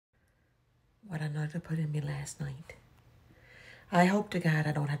What a night I put in me last night. I hope to God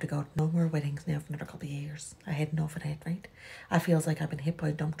I don't have to go to no more weddings now for another couple of years. I had enough of that, right? I feels like I've been hit by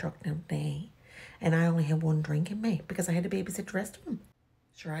a dump truck now today. And I only had one drink in me because I had to babysit the rest of them.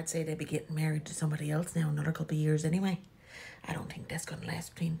 Sure, I'd say they'd be getting married to somebody else now another couple of years anyway. I don't think that's going to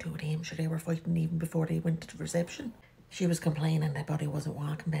last between two of them. Sure, they were fighting even before they went to the reception. She was complaining that Buddy wasn't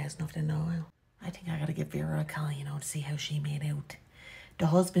walking fast enough to know. I think I got to give Vera a call, to see how she made out. The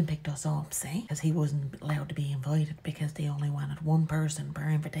husband picked us up, see, because he wasn't allowed to be invited because they only wanted one person per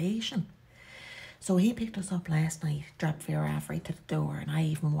invitation. So he picked us up last night, dropped Vera off right to the door, and I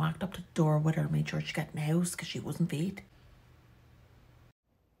even walked up to the door with her, made sure she got in the house because she wasn't fit.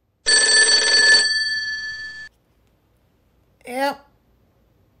 Yep.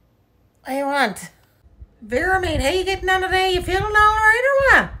 What do you want? Vera, mate, how you getting on today? You feeling all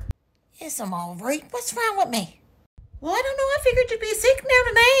right or what? Yes, I'm all right. What's wrong with me? Well, I don't know. I figured you'd be sick now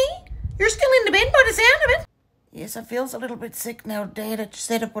today. You're still in the bed by the sound of it. Yes, I feels a little bit sick now today that you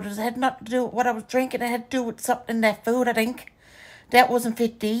said it, but it had nothing to do with what I was drinking. It had to do with something in that food, I think. That wasn't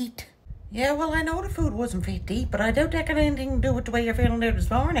fit to eat. Yeah, well, I know the food wasn't fit to eat, but I doubt that had anything to do with the way you're feeling there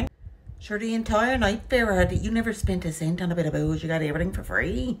this morning. Sure, the entire night, Vera, you never spent a cent on a bit of booze. You got everything for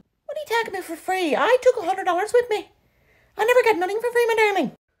free. What are you talking about for free? I took $100 with me. I never got nothing for free, my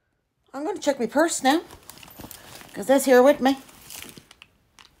darling. I'm going to check my purse now, because that's here with me.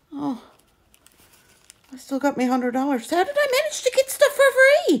 Oh, I still got me $100. How did I manage to get stuff for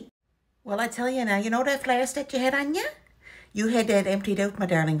free? Well, I tell you now, you know that flask that you had on you? You had that emptied out, my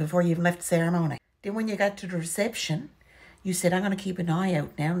darling, before you even left the ceremony. Then when you got to the reception, you said, I'm going to keep an eye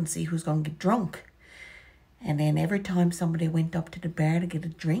out now and see who's going to get drunk. And then every time somebody went up to the bar to get a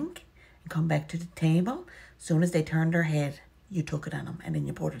drink and come back to the table, as soon as they turned their head, you took it on them and then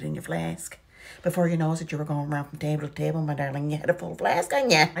you poured it in your flask. Before you know it, you were going around from table to table, my darling. You had a full flask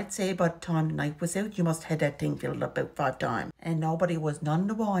on you. I'd say by the time the night was out, you must have had that thing filled up about 5 times. And nobody was none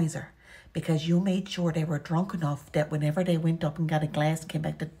the wiser because you made sure they were drunk enough that whenever they went up and got a glass and came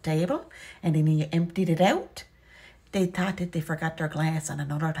back to the table and then you emptied it out, they thought that they forgot their glass on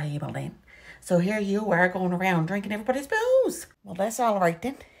another table then. So here you are going around drinking everybody's booze. Well, that's all right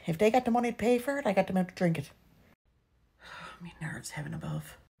then. If they got the money to pay for it, I got them out to drink it. My nerves, heaven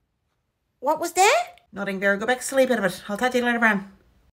above. What was that? Nothing, Vera. Go back to sleep in a bit. I'll talk to you later on.